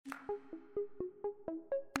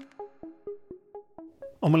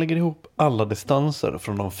Om man lägger ihop alla distanser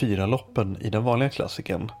från de 4 loppen i den vanliga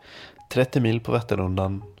klassiken, 30 mil på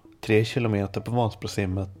Vätternrundan, 3 kilometer på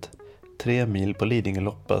Vansbrosimmet, 3 mil på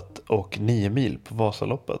Lidingöloppet och 9 mil på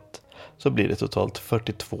Vasaloppet, så blir det totalt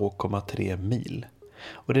 42,3 mil.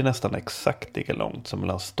 Och det är nästan exakt lika långt som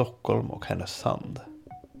mellan Stockholm och Härnösand.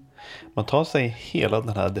 Man tar sig hela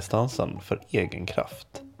den här distansen för egen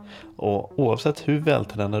kraft. Och oavsett hur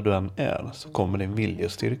vältränad du än är så kommer din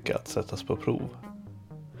viljestyrka att sättas på prov.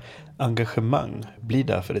 Engagemang blir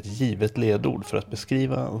därför ett givet ledord för att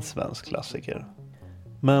beskriva en svensk klassiker.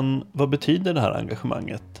 Men vad betyder det här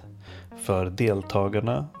engagemanget? För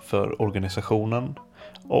deltagarna, för organisationen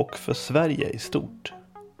och för Sverige i stort?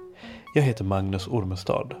 Jag heter Magnus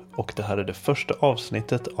Ormestad och det här är det första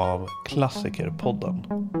avsnittet av Klassikerpodden.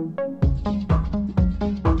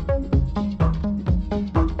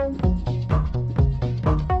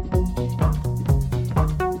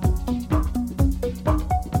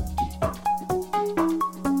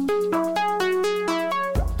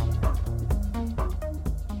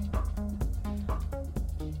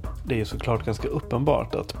 Det är såklart ganska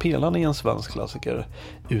uppenbart att pelarna i en svensk klassiker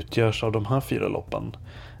utgörs av de här 4 loppen.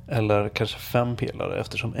 Eller kanske 5 pelare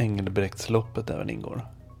eftersom Engelbrektsloppet även ingår.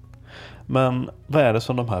 Men vad är det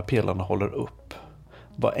som de här pelarna håller upp?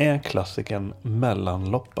 Vad är klassiken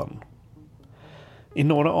mellan loppen? I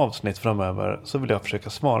några avsnitt framöver så vill jag försöka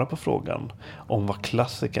svara på frågan om vad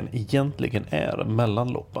klassiken egentligen är mellan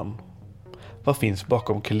loppen. Vad finns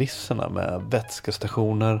bakom kulisserna med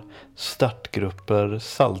vätskestationer, startgrupper,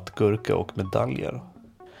 saltgurka och medaljer?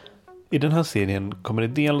 I den här serien kommer det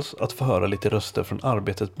dels att få höra lite röster från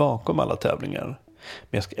arbetet bakom alla tävlingar.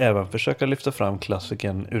 Men jag ska även försöka lyfta fram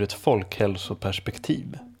klassiken ur ett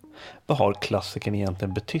folkhälsoperspektiv. Vad har klassiken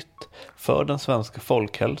egentligen betytt för den svenska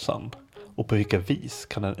folkhälsan? Och på vilka vis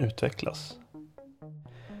kan den utvecklas?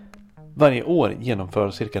 Varje år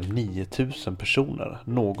genomför cirka 9000 personer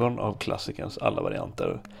någon av klassikens alla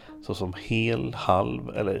varianter, såsom hel,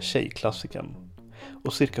 halv eller tjejklassiken.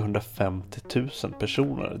 Och cirka 150 000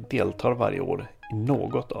 personer deltar varje år i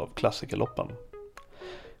något av klassikerloppen.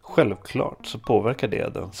 Självklart så påverkar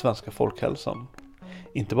det den svenska folkhälsan.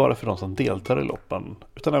 Inte bara för de som deltar i loppen,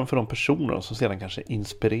 utan även för de personer som sedan kanske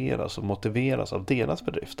inspireras och motiveras av deras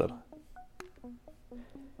bedrifter.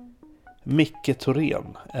 Micke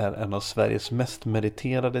Thorén är en av Sveriges mest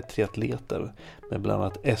meriterade triatleter med bland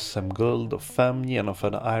annat SM-guld och 5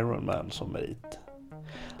 genomförda Ironman som merit.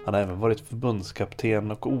 Han har även varit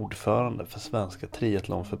förbundskapten och ordförande för Svenska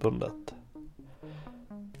Triathlonförbundet.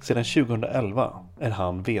 Sedan 2011 är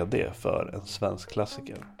han vd för en svensk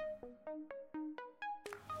klassiker.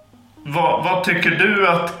 Vad tycker du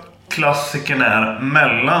att klassikern är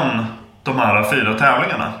mellan de här 4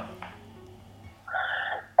 tävlingarna?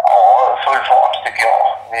 Full fart tycker jag.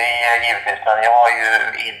 Det är givetvis, men jag är ju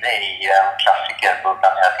inne i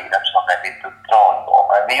klassikerbubblan hela tiden som är mitt uppdrag då.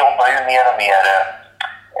 Men vi jobbar ju mer och mer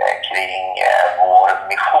kring vår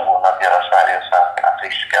mission att göra Sverige och svenskarna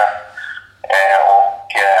friska.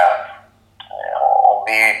 Och om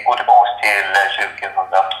vi går tillbaka till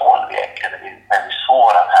 2012 egentligen, när vi såg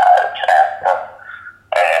den här trenden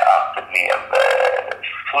att det blev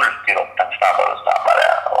fullt i loppen snabbare och snabbare.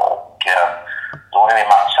 Och då när vi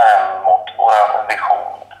matchar den mot vår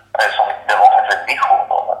vision, som det var faktiskt en vision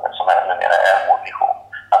då, men som ännu mer är vår vision,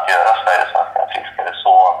 att göra Sverige och svenskarna friskare,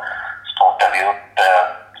 så startade vi upp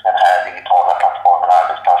den här digitala plattformen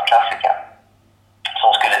Arbetsplatsklassiken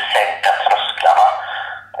som skulle sänka trösklarna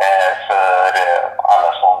för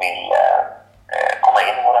alla som vill komma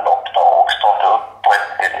in i våra lopp och starta upp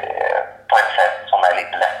på ett sätt som är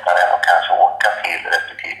lite lättare än att kanske åka till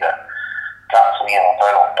respektive plats och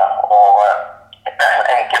genomföra loppen. Och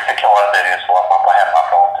enkelt förklarat är det ju så att man på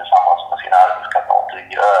hemmaplan tillsammans med sina arbetskamrater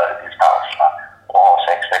gör distanserna och har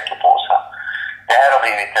 6 veckor på sig. Det här har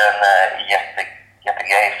blivit en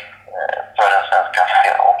jättegrej för den svenska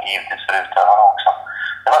och givetvis för utövarna också.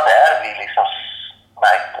 Det var där vi liksom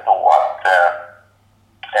märkte då att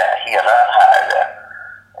hela den här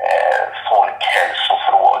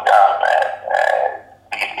folkhälsofrågan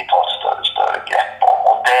vill vi ta ett större grepp om.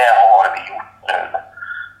 Och det har vi gjort nu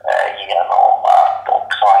genom att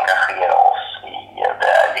också engagera oss i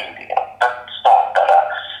det Lidingöloppet startade.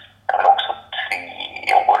 Det är väl också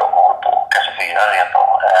 3 år de har på, kanske 4 redan,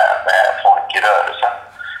 med folkrörelsen.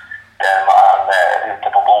 Där man ute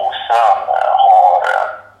på Bosön har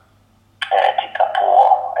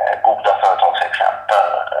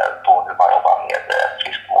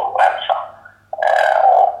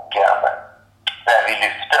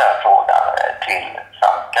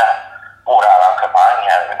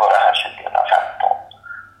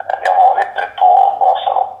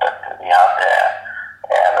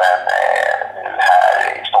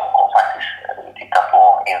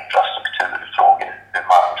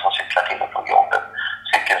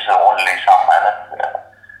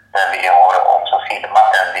vi har också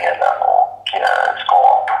filmat den delen och ska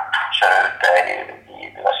köra ut det i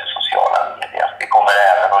diverse sociala medier. Vi kommer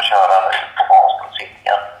även att köra nu på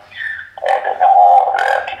Vansbrosimningen där vi har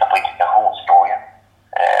tittat på integrationsfrågor.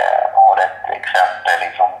 Har ett exempel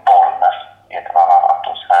från Bollnäs, bland annat,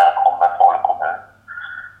 och så här kommer Falu kommun.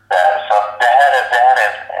 Så att det här är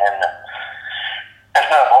en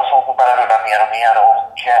snöboll som kommer bara rulla mer och mer, och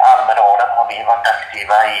Almedalen har vi varit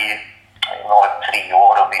aktiva i några 3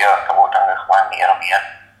 år och vi ökar vårt engagemang mer och mer.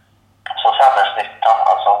 Så samhällsnyttan,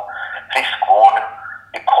 alltså friskvård,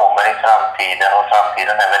 det kommer i framtiden, och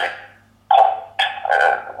framtiden är väldigt kort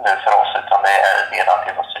nu för oss, utan det är redan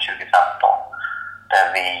till hösten 2015 där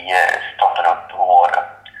vi startar upp vår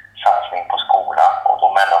satsning på skolan och de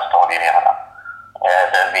mellanstadieeleverna.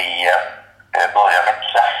 Där vi börjar med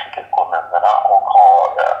klassikerkommunerna och har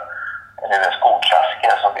nu en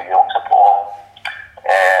skolklassiker som bygger också på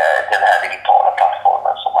den här digitala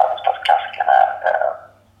plattformen som arbetsplatsklassiken är.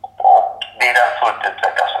 Och blir den fullt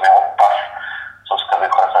utvecklad som vi hoppas, så ska vi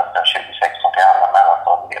sjösätta den 2016 till alla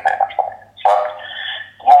mellanstadieelever i hela Sverige. Så att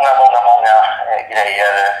många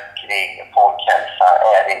grejer kring folkhälsa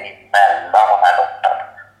är det emellan de här loppen.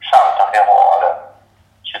 Samt att vi har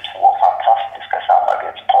 22 fantastiska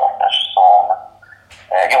samarbetspartners som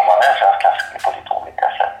jobbar med svensk klassiker på lite olika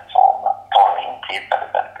sätt som tar min tid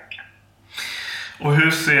väldigt mycket. Och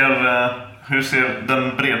hur ser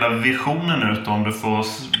den breda visionen ut om du får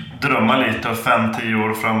drömma lite av 5-10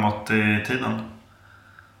 år framåt i tiden?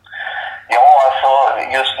 Ja, alltså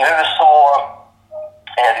just nu så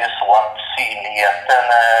är det ju så att synligheten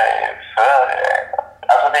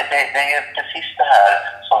alltså det är ju precis det här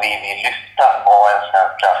som vi vill lyfta, vad en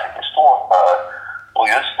svensk klassiker står för. Och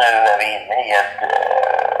just nu är vi inne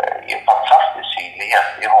i en fantastisk synlighet.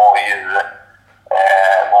 Vi har ju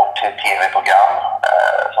vårt tv-program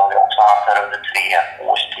som vi också haft här under 3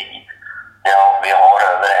 års tid. Vi har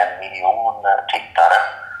över 1 miljon tittare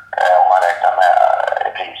om man räknar med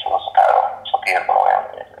repriser och sånt här som tv-bolagen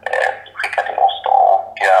skickar till oss då.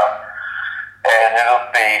 Och nu är vi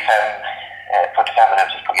uppe i 45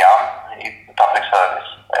 minuters program i public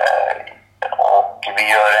service. Och vi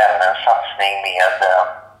gör även en satsning med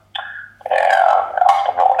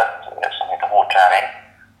Aftonbladet som heter Vårdträning.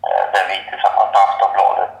 Där vi tillsammans med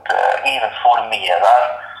Aftonbladet informerar,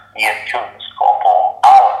 ger kunskap om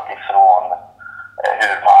allt ifrån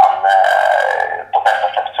hur man på bästa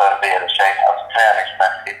sätt förbereder sig, alltså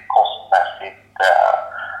träningsmässigt, kostmässigt,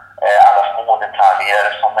 alla små detaljer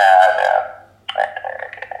som är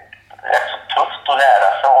rätt så tufft att lära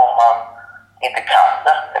sig om man inte kan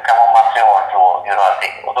det. Det kan vara materialfrågor och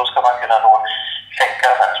allting, och då ska man kunna då sänka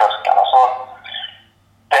de här trösklarna. Så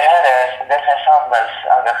det här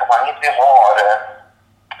samhällsengagemanget vi har,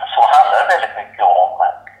 så handlar det väldigt mycket om,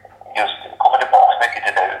 just kommer tillbaka mycket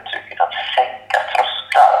till det uttrycket, att sänka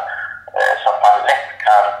trösklar så att man lätt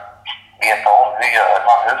kan veta om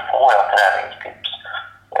hur får jag träningstips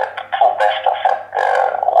på bästa sätt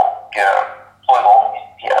och få igång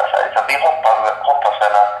hela Sverige. Så vi hoppas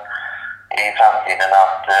väl att i framtiden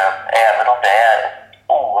att även om det är ett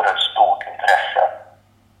oerhört stort intresse,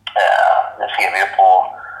 det ser vi ju på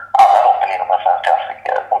alla loppen inom en svensk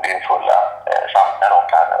klassiker, och vi är fulla samtliga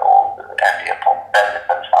loppar och en del på väldigt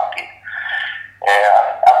samtidigt.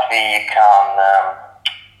 Att vi kan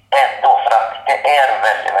ändå, för att det är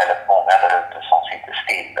väldigt många där ute som sitter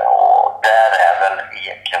stilla, och där är väl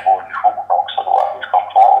egentligen vår vision också då, att vi ska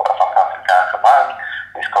ha kvar våra fantastiska arrangemang.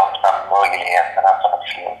 Vi ska öppna möjligheterna för att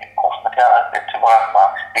fler kommer till arbete till våra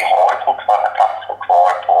arrangemang. Vi har fortfarande platser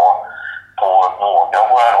kvar på några av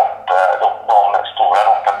våra lopp. De stora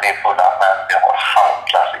loppen blir fulla, men vi har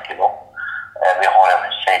halvklassikerlopp. Vi har en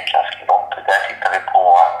tjejklassikerlopp. Där tittar vi på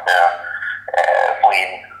att få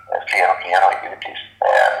in fler och fler givetvis.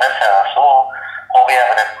 Men sen så har vi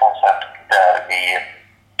även ett koncept där vi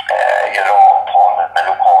gör avtal med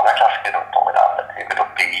lokala klassiker runt om i landet. Vi är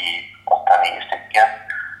uppe i 8-9 stycken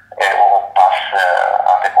och hoppas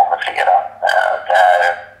att det kommer flera där,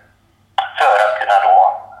 för att kunna då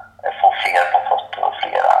få fler på fötter och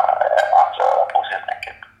flera att röra på sig helt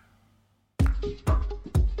enkelt.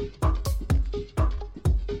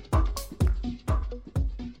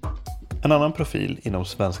 En annan profil inom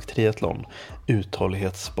svensk triathlon,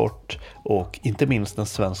 uthållighetssport och inte minst en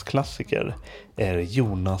svensk klassiker är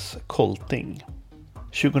Jonas Kolting.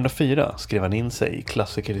 2004 skrev han in sig i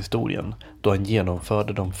klassikerhistorien då han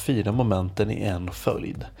genomförde de 4 momenten i en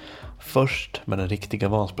följd. Först med den riktiga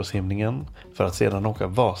Vansbrosimningen, för att sedan åka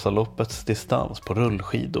Vasaloppets distans på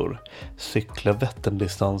rullskidor, cykla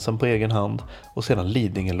Vätterndistansen på egen hand och sedan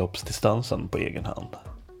Lidingöloppsdistansen på egen hand.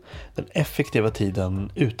 Den effektiva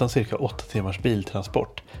tiden utan cirka 8 timmars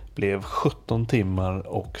biltransport blev 17 timmar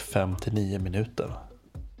och 5-9 minuter.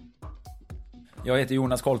 Jag heter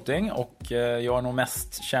Jonas Kolting och jag är nog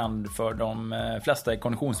mest känd för de flesta i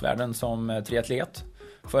konditionsvärlden som triatlet.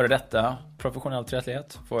 Före detta professionell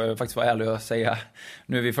triatlet, får jag faktiskt vara ärlig och säga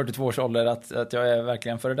nu vid 42 års ålder att jag är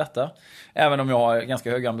verkligen före detta. Även om jag har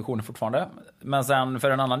ganska höga ambitioner fortfarande. Men sen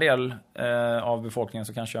för en annan del av befolkningen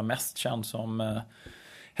så kanske jag är mest känd som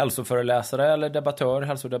hälsoföreläsare eller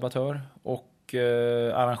hälsodebattör och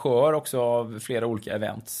arrangör också av flera olika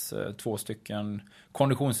events. 2 stycken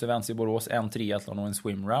konditionsevents i Borås, en triathlon och en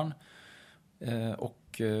swimrun.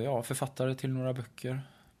 Och författare till några böcker.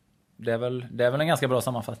 Det är väl en ganska bra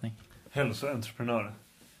sammanfattning. Hälsoentreprenör.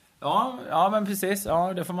 Ja, men precis.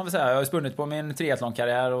 Ja, det får man väl säga. Jag har spunnit på min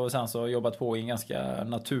triathlonkarriär och sen så jobbat på i en ganska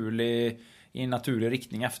naturlig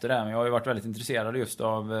riktning efter det. Men jag har ju varit väldigt intresserad just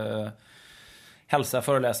av hälsa,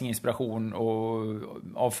 föreläsning, inspiration och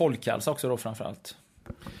av folkhälsa också då framförallt.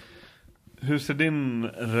 Hur ser din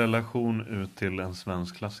relation ut till en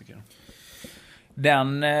svensk klassiker?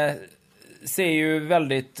 Den ser ju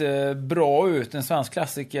väldigt bra ut. En svensk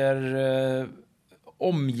klassiker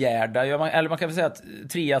omgärdar, eller man kan väl säga att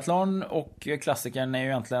triathlon och klassikern är ju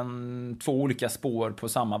egentligen 2 olika spår på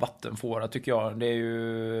samma vattenfåra tycker jag. Det är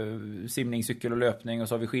ju simning, cykel och löpning och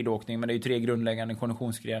så har vi skidåkning, men det är ju 3 grundläggande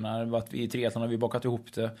konditionsgrenar. I triathlon har vi bakat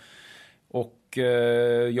ihop det. Och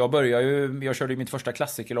jag körde mitt första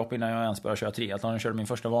klassikerlopp innan jag ens började köra triathlon. Jag körde min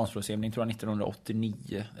första Vansbrosimning tror jag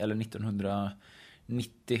 1989 eller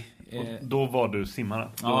 1990. Och då var du simmare?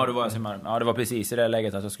 Ja, då var jag simmare. Ja, det var precis i det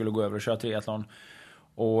läget att jag skulle gå över och köra triathlon.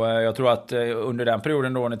 Och jag tror att under den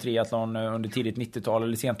perioden då när triathlon under tidigt 90-tal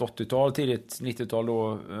eller sent 80-tal, tidigt 90-tal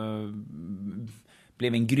då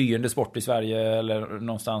blev en gryende sport i Sverige eller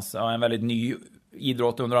någonstans en väldigt ny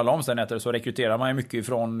idrott under alla omständigheter, så rekryterar man ju mycket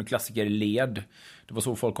från klassikerled. Det var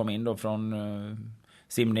så folk kom in då från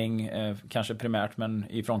simning kanske primärt, men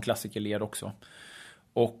ifrån klassikerled också.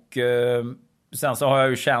 Och sen så har jag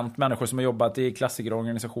ju känt människor som har jobbat i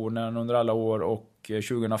klassikerorganisationen under alla år, och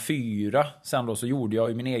 2004 sen då så gjorde jag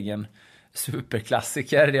ju min egen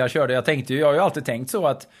superklassiker. Det jag körde, jag har ju alltid tänkt så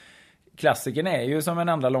att klassikern är ju som en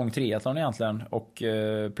enda lång triathlon egentligen, och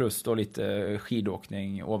plus då lite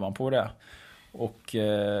skidåkning ovanpå det. Och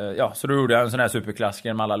så då gjorde jag en sån här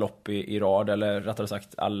superklassiker med alla lopp i rad, eller rättare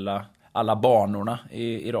sagt alla banorna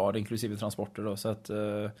i rad inklusive transporter då, så att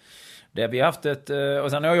det vi har haft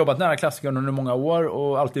och sen har jag jobbat nära klassikern under många år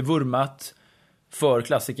och alltid vurmat för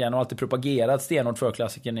klassikern och alltid propagerat stenhårt för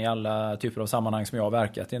klassikern i alla typer av sammanhang som jag har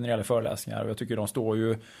verkat i när det gäller föreläsningar. Och jag tycker de står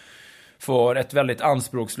ju för ett väldigt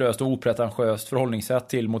anspråkslöst och opretentiöst förhållningssätt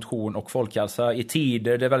till motion och folkhälsa i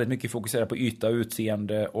tider där väldigt mycket fokuserar på yta,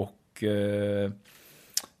 utseende och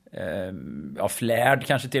flärd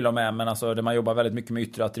kanske till och med, men alltså där man jobbar väldigt mycket med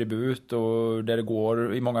yttre attribut och där det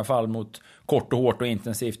går i många fall mot kort och hårt och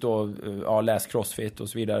intensivt och läs crossfit och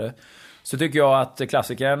så vidare. Så tycker jag att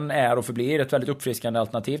klassikern är och förblir ett väldigt uppfriskande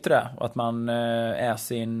alternativ till det, och att man är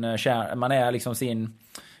sin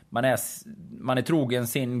man är trogen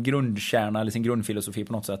sin grundkärna eller sin grundfilosofi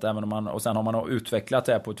på något sätt, även om och sen har man utvecklat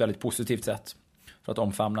det på ett väldigt positivt sätt för att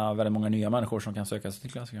omfamna väldigt många nya människor som kan söka sig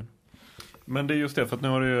till klassikern. Men det är just det, för att nu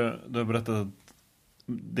har du har berättat att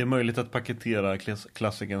det är möjligt att paketera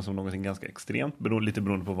klassikern som något ganska extremt, lite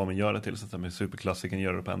beroende på vad man gör det till, så att med superklassikern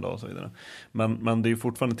gör det på en dag och så vidare. Men det är ju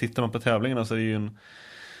fortfarande, tittar man på tävlingarna så är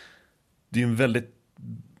det är ju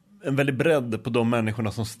en väldigt bredd på de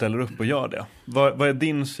människorna som ställer upp och gör det. Vad är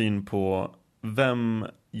din syn på vem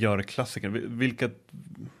gör klassikern?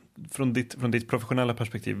 Från ditt professionella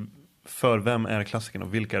perspektiv, för vem är klassikern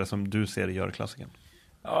och vilka är det som du ser gör klassikern?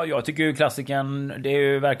 Ja, jag tycker ju klassikern, det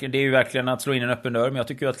är ju verkligen att slå in en öppen dörr, men jag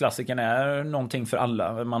tycker ju att klassikern är någonting för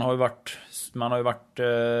alla. Man har ju varit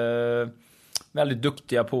väldigt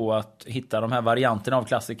duktiga på att hitta de här varianterna av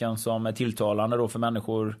klassikern som är tilltalande då för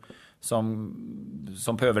människor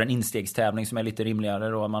som behöver en instegstävling som är lite rimligare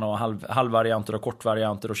då. Man har halvvarianter och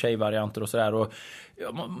kortvarianter och tjejvarianter och sådär. Och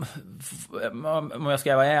om jag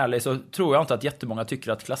ska vara ärlig så tror jag inte att jättemånga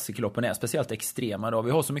tycker att klassikerloppen är speciellt extrema då.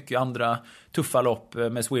 Vi har så mycket andra tuffa lopp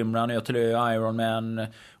med swimrun, Götelö, Ironman,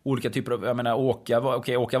 olika typer av, jag menar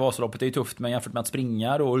åka Vasaloppet är ju tufft, men jämfört med att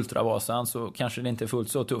springa då Ultravasan så kanske det inte är fullt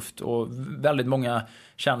så tufft, och väldigt många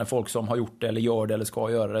känner folk som har gjort det eller gör det eller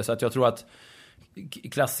ska göra det, så att jag tror att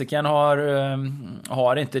Klassikern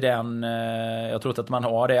har inte den, jag tror inte att man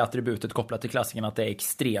har det attributet kopplat till klassikern att det är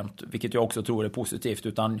extremt, vilket jag också tror är positivt,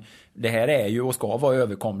 utan det här är ju och ska vara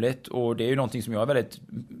överkomligt, och det är ju någonting som jag är väldigt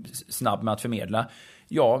snabb med att förmedla.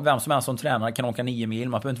 Ja, vem som helst som tränar kan åka 9 mil,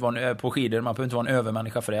 man behöver inte vara på skidor, man behöver inte vara en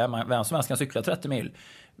övermänniska för det, vem som helst kan cykla 30 mil,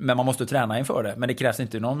 men man måste träna inför det. Men det krävs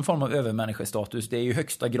inte någon form av övermänniskestatus, det är ju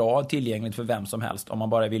högsta grad tillgängligt för vem som helst om man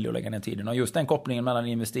bara är villig att lägga ner tiden. Och just den kopplingen mellan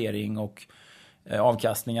investering och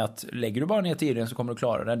avkastning, att lägger du bara ner tiden så kommer du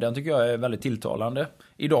klara det, den tycker jag är väldigt tilltalande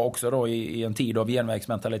idag också då, i en tid av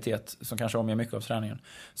genvägsmentalitet som kanske omger mycket av träningen.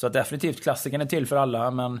 Så att definitivt klassikern är till för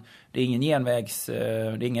alla, men det är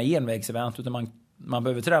inga genvägsevent, utan man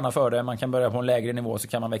behöver träna för det, man kan börja på en lägre nivå så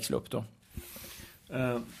kan man växla upp då.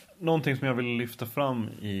 Någonting som jag vill lyfta fram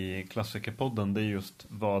i klassikerpodden, det är just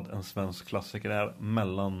vad en svensk klassiker är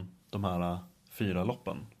mellan de här 4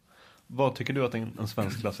 loppen. Vad tycker du att en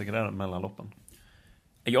svensk klassiker är mellan loppen?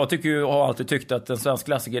 Jag tycker och har alltid tyckt att en svensk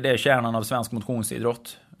klassiker, det är kärnan av svensk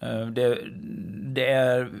motionsidrott.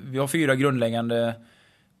 Vi har 4 grundläggande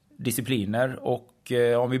discipliner, och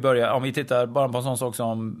om vi tittar bara på en sån sak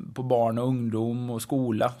som på barn och ungdom och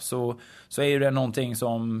skola, så är ju det någonting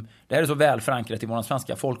som, det här är så väl förankrat i vår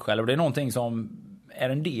svenska folksjäl, och det är någonting som är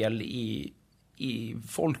en del i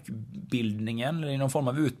folkbildningen eller i någon form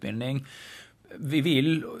av utbildning. Vi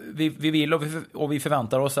vill och vi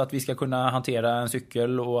förväntar oss att vi ska kunna hantera en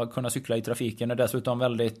cykel och kunna cykla i trafiken. Det är dessutom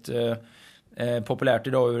väldigt populärt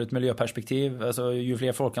idag ur ett miljöperspektiv. Alltså, ju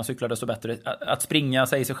fler folk kan cykla desto bättre. Att springa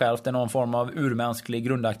säger sig självt är någon form av urmänsklig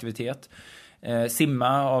grundaktivitet.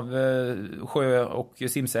 Simma av sjö- och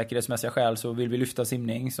simsäkerhetsmässiga skäl så vill vi lyfta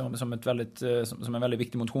simning som en väldigt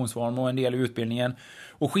viktig motionsform och en del i utbildningen.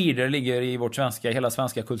 Och skidor ligger i hela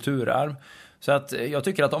svenska kulturarv. Så att jag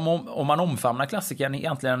tycker att om man omfamnar klassikern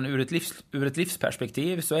egentligen ur ett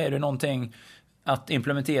livsperspektiv, så är det någonting att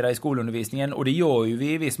implementera i skolundervisningen, och det gör ju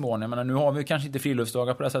vi i viss mån. Men nu har vi kanske inte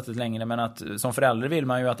friluftsdagar på det sättet längre, men att som förälder vill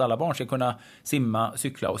man ju att alla barn ska kunna simma,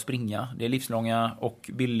 cykla och springa. Det är livslånga och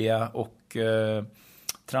billiga och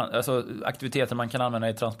alltså aktiviteter man kan använda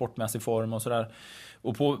i transportmässig form och sådär.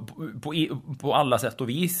 Och på alla sätt och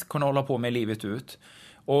vis kunna hålla på med livet ut.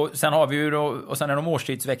 Och sen har vi ju då, och sen är de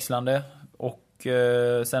årstidsväxlande, och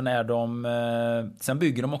sen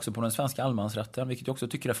bygger de också på den svenska allemansrätten, vilket jag också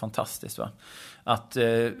tycker är fantastiskt, va? Att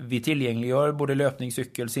vi tillgängliggör både löpning,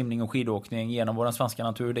 cykel, simning och skidåkning genom vår svenska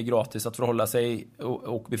natur. Det är gratis att förhålla sig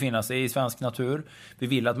och befinna sig i svensk natur. Vi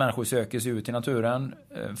vill att människor söker sig ut i naturen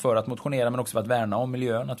för att motionera, men också för att värna om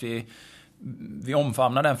miljön, att vi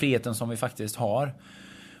omfamnar den friheten som vi faktiskt har.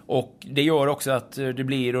 Och det gör också att det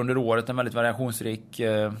blir under året en väldigt variationsrik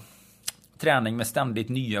träning med ständigt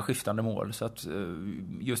nya skiftande mål. Så att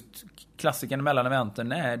just klassikern mellan eventen,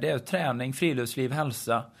 det är träning, friluftsliv,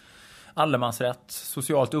 hälsa, allemansrätt,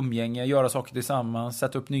 socialt umgänge, göra saker tillsammans,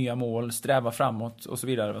 sätta upp nya mål, sträva framåt och så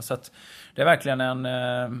vidare. Så att det är verkligen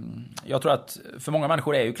jag tror att för många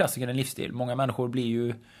människor är ju klassikern en livsstil. Många människor blir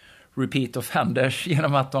ju repeat offenders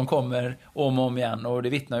genom att de kommer om och om igen, och det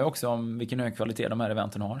vittnar ju också om vilken hög kvalitet de här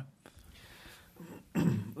eventen har.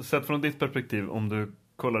 Sett från ditt perspektiv, om du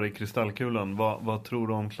kollar i kristallkulan, vad tror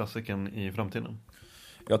du om klassikern i framtiden?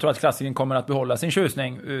 Jag tror att klassikern kommer att behålla sin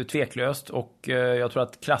tjusning tveklöst, och jag tror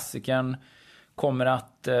att klassikern kommer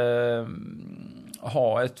att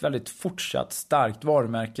ha ett väldigt fortsatt starkt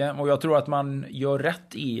varumärke, och jag tror att man gör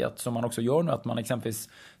rätt i att, som man också gör nu, att man exempelvis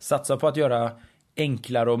satsar på att göra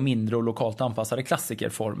enklare och mindre och lokalt anpassade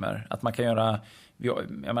klassikerformer. Att man kan göra,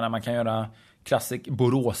 man kan göra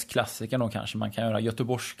Borås-klassikern då kanske, man kan göra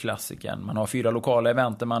Göteborgs-klassikern. Man har 4 lokala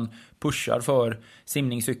event där man pushar för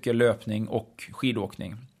simning, cykel, löpning och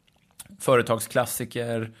skidåkning.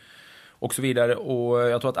 Företagsklassiker och så vidare. Och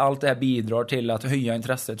jag tror att allt det här bidrar till att höja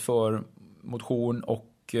intresset för motion och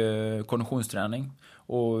konditionsträning.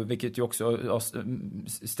 Och vilket ju också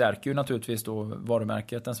stärker ju naturligtvis då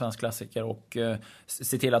varumärket, en svensk klassiker, och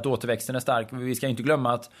se till att återväxten är stark. Vi ska inte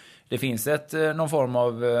glömma att det finns någon form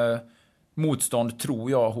av motstånd,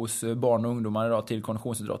 tror jag, hos barn och ungdomar idag till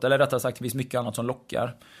konditionsidrott. Eller rättare sagt, det finns mycket annat som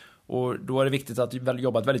lockar. Och då är det viktigt att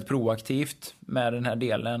jobba väldigt proaktivt med den här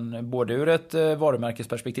delen, både ur ett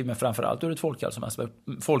varumärkesperspektiv, men framförallt ur ett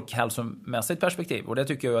folkhälsomässigt perspektiv. Och det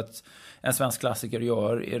tycker jag att en svensk klassiker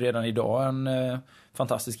gör redan idag en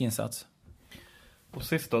fantastisk insats. Och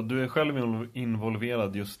sist då, du är själv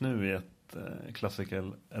involverad just nu i ett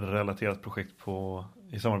klassikerrelaterat projekt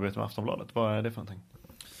i samarbete med Aftonbladet. Vad är det för någonting?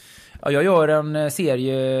 Ja, jag gör en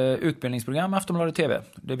serie utbildningsprogram med Aftonbladet TV,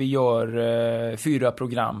 där vi gör 4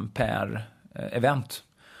 program per event.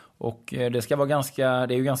 Och det ska vara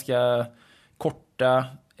ganska korta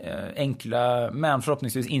enkla men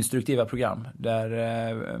förhoppningsvis instruktiva program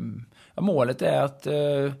där målet är att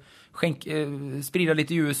sprida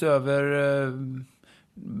lite ljus över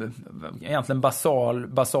egentligen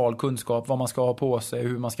basal kunskap, vad man ska ha på sig,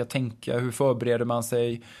 hur man ska tänka, hur förbereder man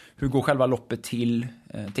sig, hur går själva loppet till,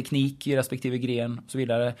 teknik i respektive gren och så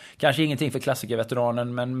vidare. Kanske ingenting för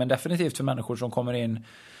klassikerveteranen, men definitivt för människor som kommer in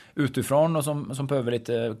utifrån och som behöver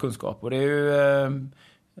lite kunskap. Och det är ju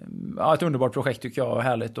ett underbart projekt tycker jag,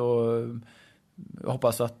 härligt, och jag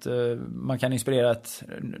hoppas att man kan inspirera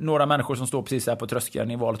några människor som står precis här på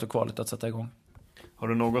tröskeln i valet och kvalet att sätta igång. Har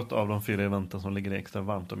du något av de 4 eventen som ligger extra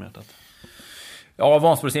varmt om hjärtat? Ja,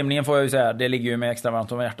 Vansbrosimningen får jag ju säga, det ligger ju med extra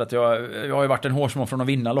varmt om hjärtat. Jag har ju varit en hårsmån från att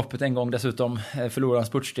vinna loppet en gång, dessutom förlora en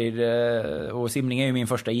spurtstid, och simning är ju min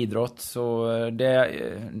första idrott, så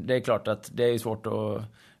det är klart att det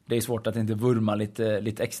är svårt att inte vurma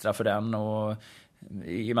lite extra för den. Och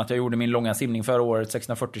i och med att jag gjorde min långa simning förra året,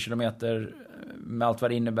 640 kilometer, med allt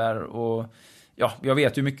vad det innebär, och ja, jag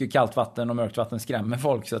vet ju mycket kallt vatten och mörkt vatten skrämmer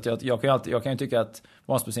folk, så att jag kan ju tycka att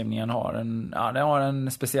Vansbrosimningen har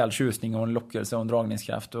en speciell tjusning och en lockelse och en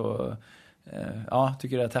dragningskraft, och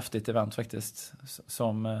tycker det är ett häftigt event faktiskt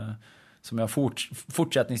som jag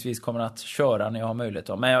fortsättningsvis kommer att köra när jag har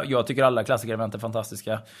möjlighet. Men jag tycker alla klassikerevent är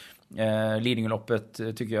fantastiska. Lidingöloppet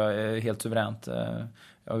tycker jag är helt suveränt.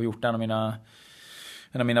 Jag har gjort en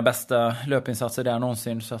av mina bästa löpinsatser där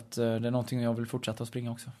någonsin, så att det är någonting jag vill fortsätta att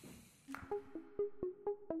springa också.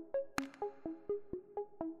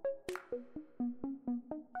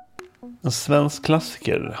 En svensk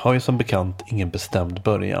klassiker har ju som bekant ingen bestämd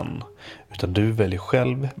början, utan du väljer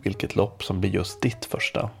själv vilket lopp som blir just ditt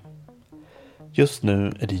första. Just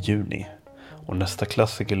nu är det juni och nästa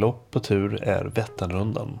klassikerlopp på tur är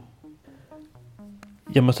Vätternrundan.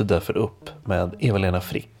 Jag mötte därför upp med Eva-Lena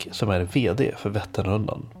Frick som är vd för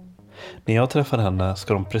Vätternrundan. När jag träffar henne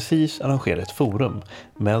ska de precis arrangera ett forum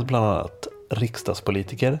med bland annat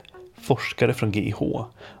riksdagspolitiker, forskare från GIH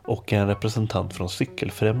och en representant från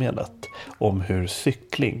Cykelfrämjandet om hur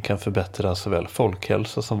cykling kan förbättra såväl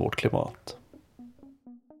folkhälsa som vårt klimat.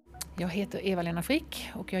 Jag heter Eva-Lena Frick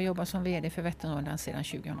och jag jobbar som vd för Vätternrundan sedan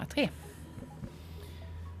 2003.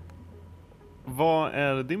 Vad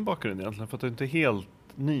är din bakgrund egentligen? För att du är inte helt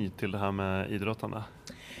ny till det här med idrottande.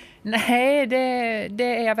 Nej, det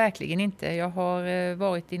är jag verkligen inte. Jag har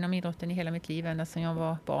varit inom idrotten i hela mitt liv ända sedan jag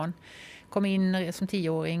var barn. Kom in som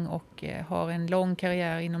 10-åring och har en lång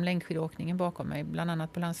karriär inom längdskidåkningen bakom mig, bland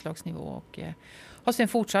annat på landslagsnivå, och har sedan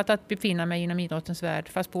fortsatt att befinna mig inom idrottens värld,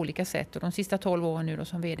 fast på olika sätt, och de sista 12 åren nu då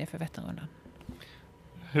som vd för Vätternrundan.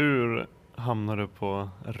 Hur hamnar du på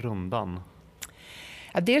rundan?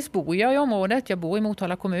 Ja, dels bor jag i området, jag bor i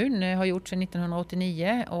Motala kommun, har gjort sedan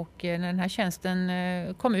 1989, och när den här tjänsten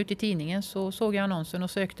kom ut i tidningen så såg jag annonsen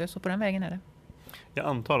och sökte, så på den vägen är det. Jag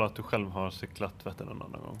antar att du själv har cyklat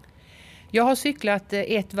Vätternrundan någon gång. Jag har cyklat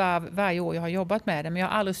ett varv varje år jag har jobbat med det, men jag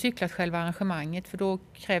har aldrig cyklat själva arrangemanget, för då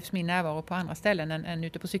krävs min närvaro på andra ställen än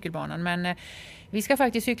ute på cykelbanan. Men vi ska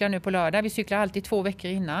faktiskt cykla nu på lördag. Vi cyklar alltid 2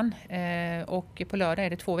 veckor innan, och på lördag är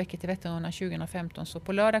det 2 veckor till Vätternrundan 2015. Så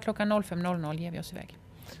på lördag klockan 05.00 ger vi oss iväg.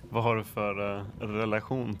 Vad har du för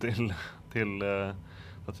relation till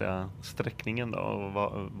så att säga, sträckningen då? Och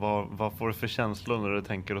vad får du för känslor när du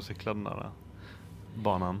tänker att cykla den här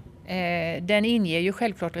banan? Den inger ju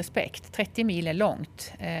självklart respekt. 30 mil är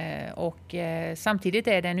långt, och samtidigt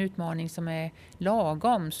är det en utmaning som är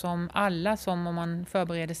lagom, som alla som, om man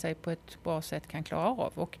förbereder sig på ett bra sätt, kan klara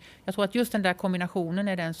av. Och jag tror att just den där kombinationen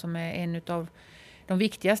är den som är en av de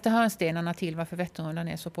viktigaste hörnstenarna till varför Vätternrundan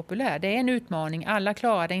är så populär. Det är en utmaning, alla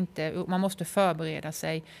klarar det inte, man måste förbereda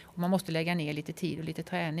sig och man måste lägga ner lite tid och lite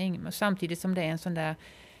träning. Men samtidigt som det är en sån där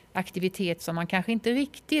aktivitet som man kanske inte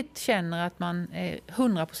riktigt känner att man är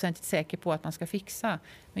 100% säker på att man ska fixa.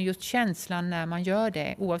 Men just känslan när man gör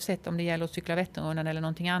det, oavsett om det gäller att cykla Vätternrundan eller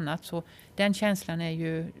någonting annat, så den känslan är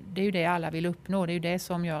ju det alla vill uppnå. Det är ju det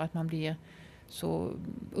som gör att man blir så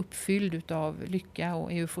uppfylld av lycka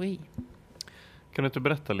och eufori. Kan du inte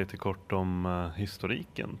berätta lite kort om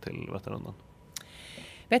historiken till Vätternrundan?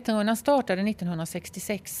 Vätternrundan startade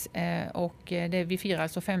 1966 och vi firar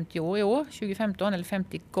alltså 50 år i år, 2015, eller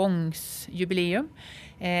 50-gångsjubileum.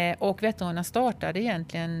 Och Vätternrundan startade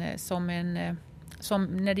egentligen som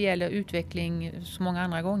när det gäller utveckling så många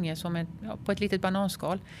andra gånger, på ett litet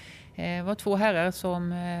bananskal. Det var 2 herrar som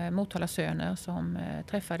Motala söner som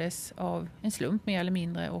träffades av en slump mer eller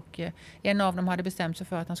mindre, och en av dem hade bestämt sig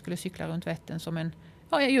för att han skulle cykla runt Vättern som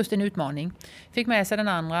just en utmaning. Fick med sig den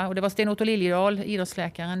andra, och det var Sten-Otto Liljedahl,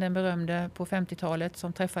 idrottsläkaren, den berömde på 50-talet,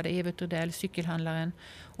 som träffade Evert Rydell, cykelhandlaren,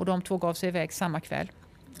 och de 2 gav sig iväg samma kväll.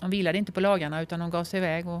 De vilade inte på lagarna utan de gav sig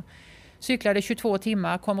iväg och cyklade 22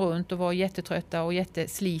 timmar, kom runt och var jättetrötta och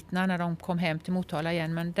jätteslitna när de kom hem till Motala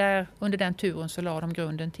igen. Men under den turen så la de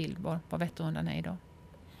grunden till vad Vätternrundan är idag.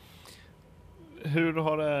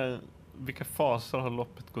 Vilka faser har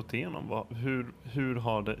loppet gått igenom? Hur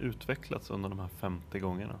har det utvecklats under de här 50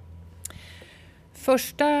 gångerna?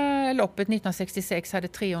 Första loppet 1966 hade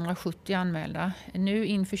 370 anmälda. Nu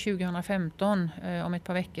inför 2015, om ett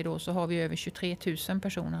par veckor då, så har vi över 23 000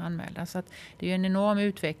 personer anmälda. Så att det är en enorm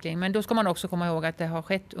utveckling. Men då ska man också komma ihåg att det har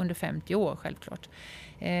skett under 50 år, självklart.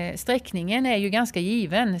 Sträckningen är ju ganska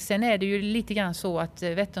given. Sen är det ju lite grann så att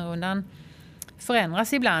Vätternrundan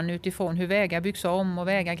förändras ibland utifrån hur vägar byggs om och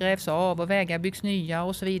vägar grävs av och vägar byggs nya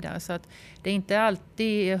och så vidare. Så att det är inte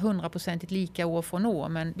alltid 100% lika år från år,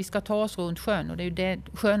 men vi ska ta oss runt sjön och det är ju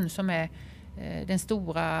sjön som är den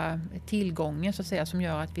stora tillgången så att säga, som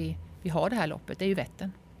gör att vi har det här loppet. Det är ju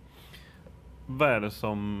Vättern. Vad är det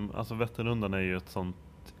som, alltså Vätternrundan är ju ett sånt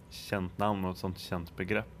känt namn och ett sånt känt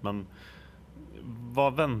begrepp, men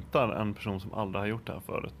vad väntar en person som aldrig har gjort det här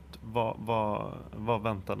förut? Vad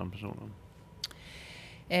väntar den personen?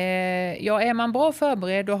 Är man bra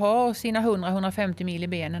förberedd och har sina 100-150 mil i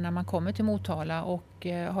benen när man kommer till Motala och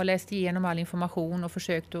har läst igenom all information och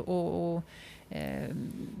försökt att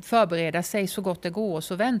förbereda sig så gott det går,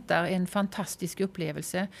 så väntar en fantastisk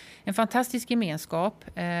upplevelse. En fantastisk gemenskap.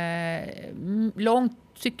 Lång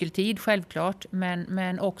cykeltid självklart,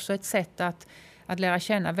 men också ett sätt att lära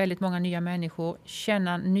känna väldigt många nya människor,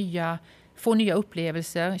 få nya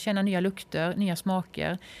upplevelser, känna nya lukter, nya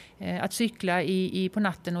smaker. Att cykla på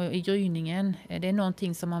natten och i gryningen, det är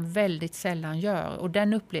någonting som man väldigt sällan gör. Och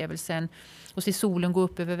den upplevelsen, och se solen gå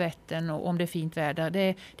upp över Vättern och om det är fint väder,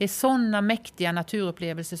 det är sådana mäktiga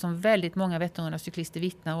naturupplevelser som väldigt många Vätternrundan-cyklister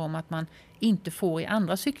vittnar om att man inte får i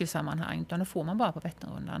andra cykelsammanhang, utan det får man bara på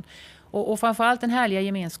Vätternrundan. Och framförallt den härliga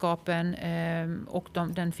gemenskapen och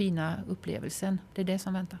den fina upplevelsen, det är det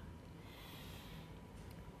som väntar.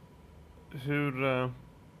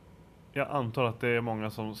 Jag antar att det är många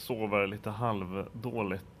som sover lite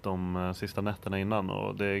halvdåligt de sista nätterna innan,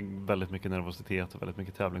 och det är väldigt mycket nervositet och väldigt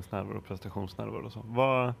mycket tävlingsnerver och prestationsnerver och så.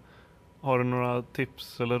 Har du några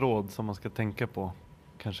tips eller råd som man ska tänka på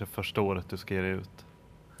kanske första året du ska ge dig ut?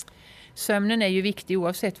 Sömnen är ju viktig,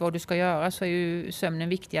 oavsett vad du ska göra så är ju sömnen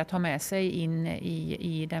viktig att ha med sig in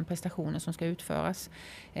i den prestationen som ska utföras.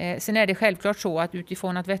 Sen är det självklart så att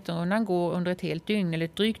utifrån att Vätternrundan går under ett helt dygn eller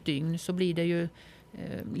ett drygt dygn, så blir det ju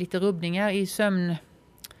lite rubbningar i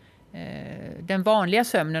den vanliga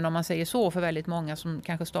sömnen, om man säger så, för väldigt många som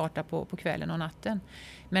kanske startar på kvällen och natten.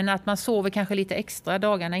 Men att man sover kanske lite extra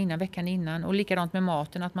dagarna innan, veckan innan, och likadant med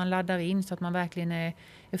maten, att man laddar in så att man verkligen är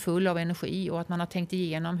full av energi, och att man har tänkt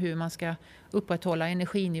igenom hur man ska upprätthålla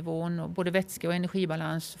energinivån och både vätska- och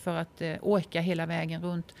energibalans för att orka hela vägen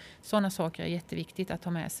runt. Sådana saker är jätteviktigt att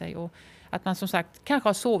ha med sig, och att man som sagt kanske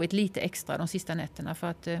har sovit lite extra de sista nätterna, för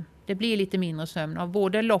att det blir lite mindre sömn av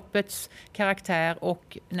både loppets karaktär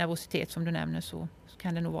och nervositet som du nämner, så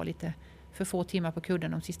kan det nog vara lite för få timmar på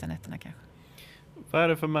kudden de sista nätterna kanske. Vad är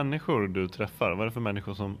det för människor du träffar? Vad är det för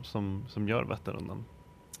människor som gör Vätternrundan?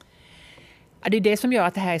 Ja, det är det som gör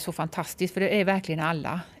att det här är så fantastiskt, för det är verkligen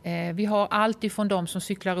alla. Vi har allt ifrån de som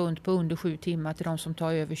cyklar runt på under 7 timmar till de som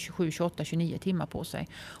tar över 27, 28, 29 timmar på sig.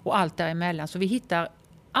 Och allt däremellan. Så vi hittar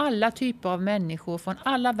alla typer av människor från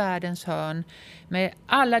alla världens hörn med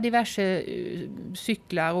alla diverse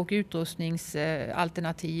cyklar och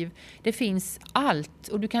utrustningsalternativ. Det finns allt,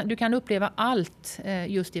 och du kan uppleva allt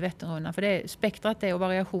just i Vätternrundan, för spektrat och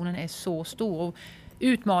variationen är så stor. Och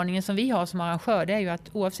utmaningen som vi har som arrangör, det är ju att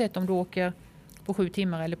oavsett om du åker på 7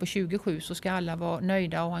 timmar eller på 27, så ska alla vara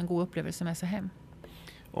nöjda och ha en god upplevelse med sig hem.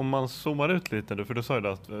 Om man zoomar ut lite, för du sa ju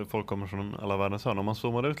att folk kommer från alla världens hörn. Om man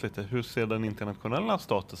zoomar ut lite, hur ser den internationella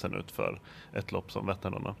statusen ut för ett lopp som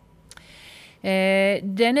Vätternrundan?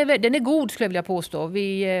 Den är god, skulle jag vilja påstå.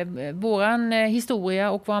 Våran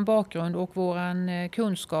historia och våran bakgrund och våran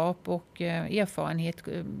kunskap och erfarenhet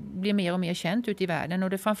blir mer och mer känt ute i världen. Och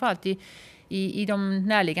det är framförallt i de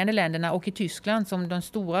närliggande länderna och i Tyskland som den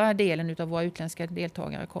stora delen av våra utländska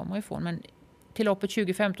deltagare kommer ifrån. Men till loppet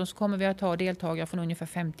 2015 så kommer vi att ha deltagare från ungefär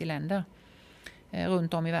 50 länder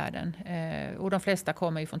runt om i världen. Och de flesta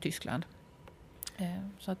kommer från Tyskland.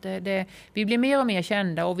 Så att vi blir mer och mer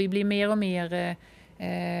kända, och vi blir mer och mer...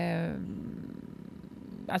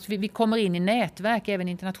 Alltså vi kommer in i nätverk, även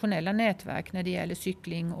internationella nätverk, när det gäller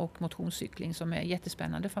cykling och motionscykling, som är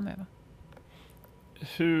jättespännande framöver.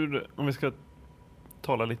 Om vi ska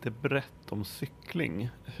tala lite brett om cykling,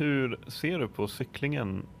 hur ser du på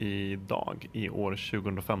cyklingen idag i år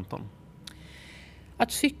 2015?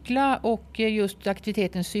 Att cykla och just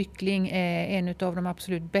aktiviteten cykling är en av de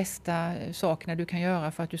absolut bästa sakerna du kan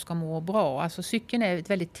göra för att du ska må bra. Alltså cykeln är ett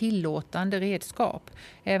väldigt tillåtande redskap.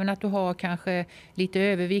 Även att du har kanske lite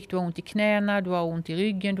övervikt, du har ont i knäna, du har ont i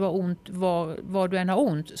ryggen, du har ont var du än har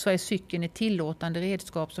ont, så är cykeln ett tillåtande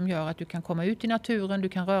redskap som gör att du kan komma ut i naturen, du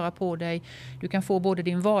kan röra på dig, du kan få både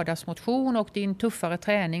din vardagsmotion och din tuffare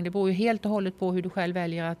träning. Det beror ju helt och hållet på hur du själv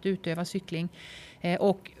väljer att utöva cykling.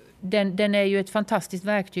 Och den är ju ett fantastiskt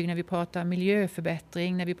verktyg när vi pratar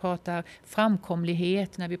miljöförbättring, när vi pratar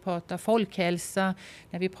framkomlighet, när vi pratar folkhälsa,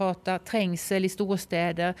 när vi pratar trängsel i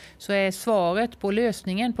storstäder. Så är svaret på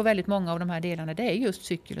lösningen på väldigt många av de här delarna, det är just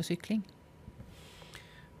cykel och cykling.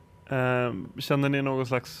 Känner ni någon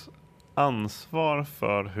slags ansvar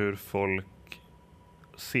för hur folk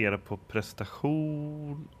ser på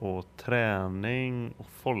prestation och träning och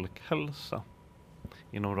folkhälsa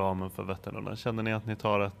inom ramen för Vätternrundan? Känner ni att ni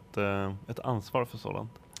tar ett ansvar för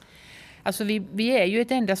sådant? Alltså vi är ju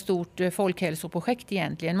ett enda stort folkhälsoprojekt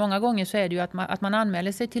egentligen. Många gånger så är det ju att man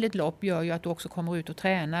anmäler sig till ett lopp gör ju att du också kommer ut och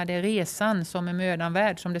tränar. Det är resan som är mödan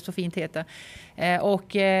värd, som det så fint heter.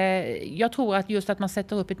 Och jag tror att just att man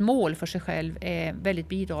sätter upp ett mål för sig själv är väldigt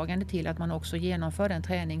bidragande till att man också genomför den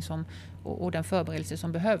träning och den förberedelse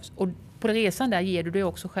som behövs. Och på resan där ger du dig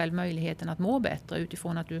också själv möjligheten att må bättre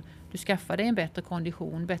utifrån att du skaffar dig en bättre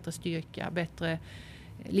kondition, bättre styrka, bättre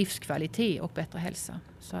livskvalitet och bättre hälsa.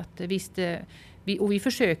 Så att visst, vi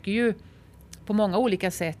försöker ju på många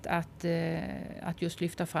olika sätt att just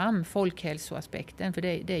lyfta fram folkhälsoaspekten, för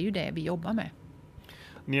det är ju det vi jobbar med.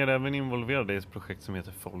 Ni är även involverade i ett projekt som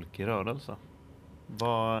heter Folk i rörelse.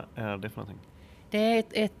 Vad är det för någonting? Det är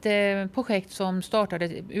ett projekt som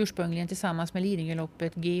startade ursprungligen tillsammans med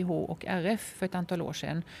Lidingöloppet, GH och RF för ett antal år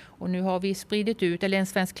sedan. Och nu har vi spridit ut, eller en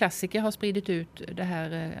svensk klassiker har spridit ut det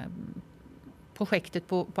här projektet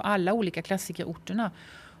på alla olika klassikerorterna.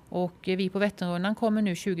 Och vi på Vätternrundan kommer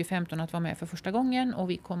nu 2015 att vara med för första gången, och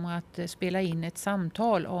vi kommer att spela in ett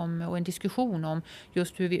samtal och en diskussion om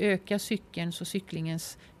just hur vi ökar cykelns och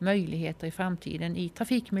cyklingens möjligheter i framtiden i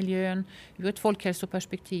trafikmiljön, ur ett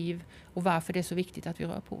folkhälsoperspektiv, och varför det är så viktigt att vi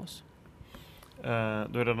rör på oss. Du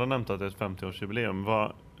har redan nämnt att det är ett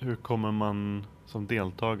 50-årsjubileum. Hur kommer man som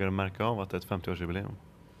deltagare märka av att det är ett 50-årsjubileum?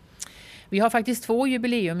 Vi har faktiskt 2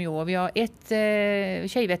 jubileum i år. Vi har ett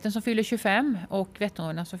Tjejvättern som fyller 25 och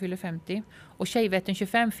Vätternrundan som fyller 50. Och Tjejvättern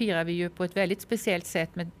 25 firar vi ju på ett väldigt speciellt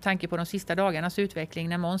sätt med tanke på de sista dagarnas utveckling.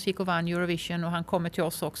 När Måns gick och vann Eurovision och han kommer till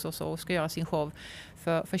oss också och ska göra sin show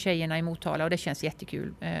för tjejerna i Motala, och det känns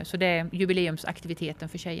jättekul. Så det är jubileumsaktiviteten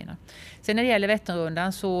för tjejerna. Sen när det gäller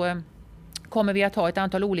Vätternrundan så kommer vi att ha ett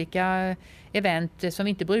antal olika event som vi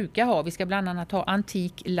inte brukar ha. Vi ska bland annat ha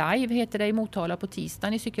Antik Live, heter det, i Motala på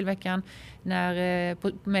tisdagen i cykelveckan,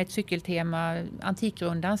 med ett cykeltema.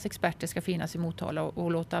 Antikrundans experter ska finnas i Motala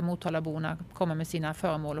och låta Motalaborna komma med sina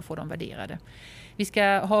föremål och få dem värderade. Vi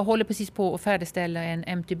håller precis på att färdigställa en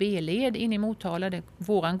MTB-led in i Motala. Det är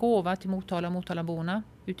våran gåva till Motala och Motalaborna.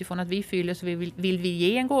 Utifrån att vi fyller så vill vi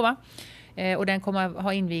ge en gåva. Och den kommer att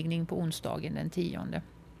ha invigning på onsdagen den 10:e.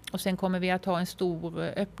 Och sen kommer vi att ha en stor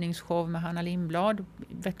öppningsshow med Hanna Lindblad,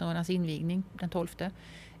 Vätternrundans invigning den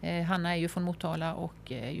 12:e. Hanna är ju från Motala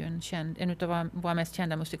och är ju en av våra mest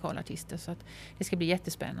kända musikalartister, så att det ska bli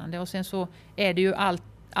jättespännande. Och sen så är det ju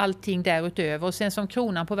allting därutöver. Och sen som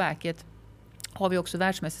kronan på verket har vi också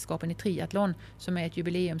världsmästerskapen i triathlon som är ett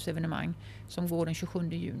jubileumsevenemang som går den 27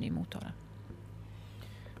 juni i Motala.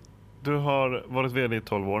 Du har varit vd i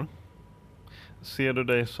 12 år. Ser du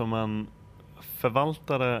dig som en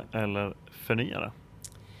förvaltare eller förnyare?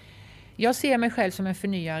 Jag ser mig själv som en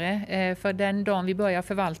förnyare. För den dagen vi börjar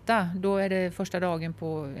förvalta, då är det första dagen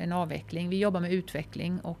på en avveckling. Vi jobbar med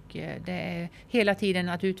utveckling, och det är hela tiden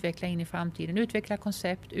att utveckla in i framtiden. Utveckla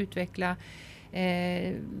koncept, utveckla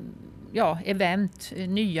event,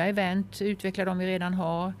 nya event, utveckla de vi redan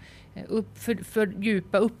har.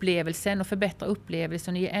 Fördjupa upplevelsen och förbättra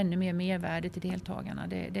upplevelsen och ge ännu mer mervärde till deltagarna.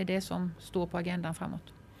 Det är det som står på agendan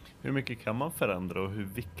framåt. Hur mycket kan man förändra och hur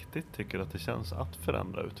viktigt tycker du att det känns att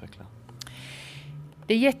förändra och utveckla?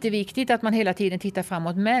 Det är jätteviktigt att man hela tiden tittar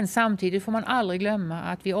framåt, men samtidigt får man aldrig glömma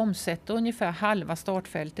att vi omsätter ungefär halva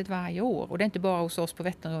startfältet varje år. Och det är inte bara hos oss på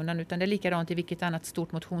Vätternrundan, utan det är likadant i vilket annat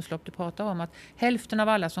stort motionslopp du pratar om. Att hälften av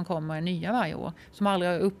alla som kommer är nya varje år, som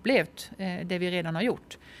aldrig har upplevt det vi redan har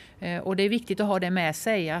gjort. Och det är viktigt att ha det med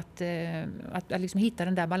sig, att liksom hitta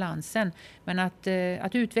den där balansen. Men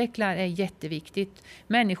att utveckla är jätteviktigt.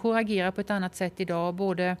 Människor agerar på ett annat sätt idag,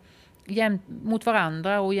 både mot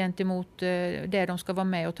varandra och gentemot det de ska vara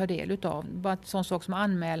med och ta del utav. Bara en sån sak som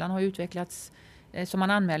anmälan har utvecklats, som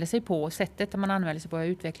man anmäler sig på, sättet man anmäler sig på har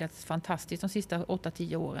utvecklats fantastiskt de sista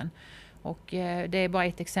 8-10 åren. Och det är bara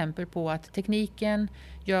ett exempel på att tekniken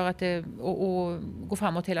gör att det och går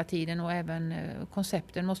framåt hela tiden, och även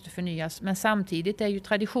koncepten måste förnyas. Men samtidigt är ju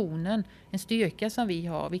traditionen en styrka som vi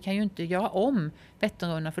har. Vi kan ju inte göra om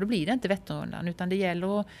Vätternrundan, för då blir det inte Vätternrundan, utan det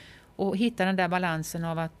gäller att hitta den där balansen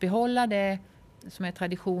av att behålla det som är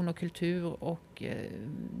tradition och kultur och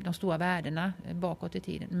de stora värdena bakåt i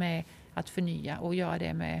tiden, med att förnya och göra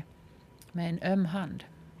det med en öm hand.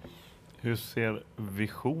 Hur ser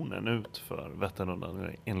visionen ut för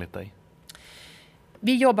Vätternrundan enligt dig?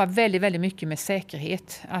 Vi jobbar väldigt, väldigt mycket med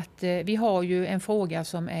säkerhet. Vi har ju en fråga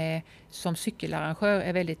som cykelarrangör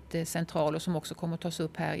är väldigt central och som också kommer att tas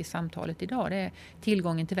upp här i samtalet idag. Det är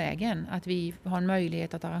tillgången till vägen. Att vi har en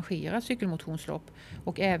möjlighet att arrangera cykelmotionslopp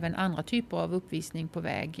och även andra typer av uppvisning på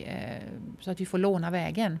väg, så att vi får låna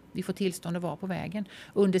vägen. Vi får tillstånd att vara på vägen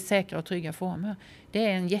under säkra och trygga former. Det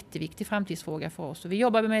är en jätteviktig framtidsfråga för oss. Och vi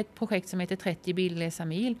jobbar med ett projekt som heter 30 bilglesa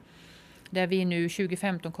mil. Där vi nu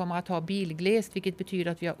 2015 kommer att ha bilglest, vilket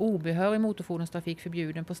betyder att vi har obehörig motorfordonstrafik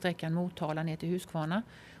förbjuden på sträckan Motala ner till Huskvarna.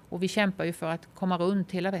 Och vi kämpar ju för att komma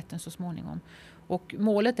runt hela Vättern så småningom. Och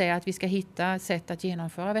målet är att vi ska hitta sätt att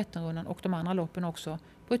genomföra Vätternrundan och de andra loppen också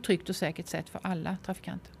på ett tryggt och säkert sätt för alla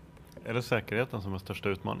trafikanter. Är det säkerheten som är största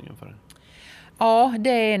utmaningen för er? Ja, det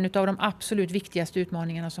är en av de absolut viktigaste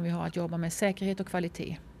utmaningarna som vi har att jobba med, säkerhet och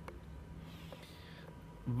kvalitet.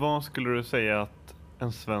 Vad skulle du säga att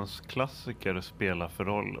en svensk klassiker spelar för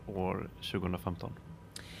roll år 2015?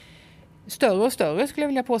 Större och större skulle jag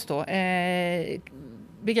vilja påstå.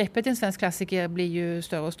 Begreppet en svensk klassiker blir ju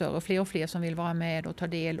större och större. Fler och fler som vill vara med och ta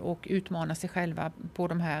del och utmana sig själva på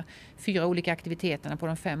de här 4 olika aktiviteterna, på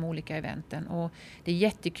de 5 olika eventen. Och det är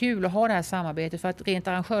jättekul att ha det här samarbetet, för att rent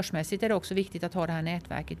arrangörsmässigt är det också viktigt att ha det här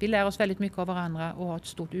nätverket. Vi lär oss väldigt mycket av varandra och har ett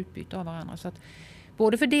stort utbyte av varandra. Så att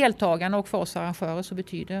både för deltagarna och för oss arrangörer så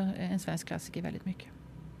betyder en svensk klassiker väldigt mycket.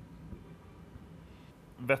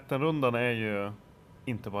 Vätternrundan är ju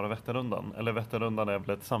inte bara Vätternrundan. Eller Vätternrundan är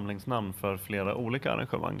väl ett samlingsnamn för flera olika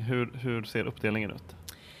arrangemang. Hur ser uppdelningen ut?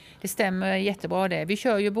 Det stämmer jättebra det. Vi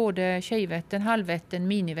kör ju både Tjejvättern, Halvvättern,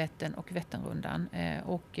 Minivättern och Vätternrundan.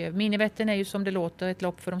 Och Minivättern är ju som det låter ett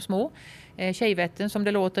lopp för de små. Tjejvättern som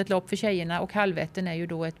det låter ett lopp för tjejerna, och Halvvättern är ju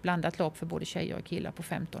då ett blandat lopp för både tjejer och killar på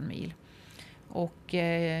 15 mil. Och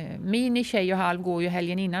mini, tjej och halv går ju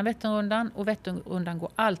helgen innan Vätternrundan, och Vätternrundan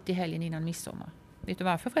går alltid helgen innan midsommar. Vet du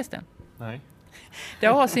varför förresten? Nej. Det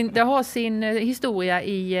har sin historia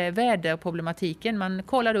i väderproblematiken. Man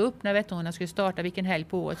kollade upp när Vätternrundan skulle starta vilken helg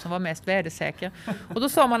på året som var mest vädersäker. Och då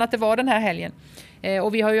sa man att det var den här helgen.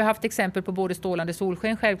 Och vi har ju haft exempel på både strålande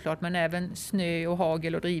solsken självklart, men även snö och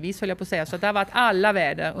hagel och drivis höll jag på att säga. Så det har varit alla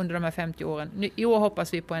väder under de här 50 åren. I år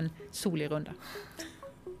hoppas vi på en solig runda.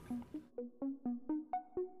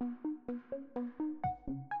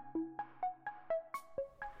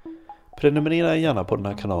 Prenumerera gärna på den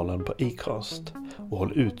här kanalen på Acast och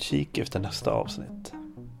håll utkik efter nästa avsnitt.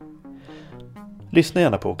 Lyssna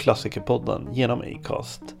gärna på Klassikerpodden genom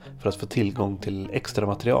Acast för att få tillgång till extra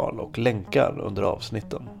material och länkar under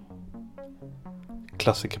avsnitten.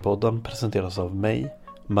 Klassikerpodden presenteras av mig,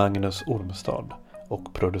 Magnus Ormstad,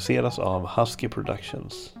 och produceras av Husky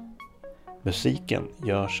Productions. Musiken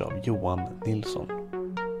görs av Johan Nilsson.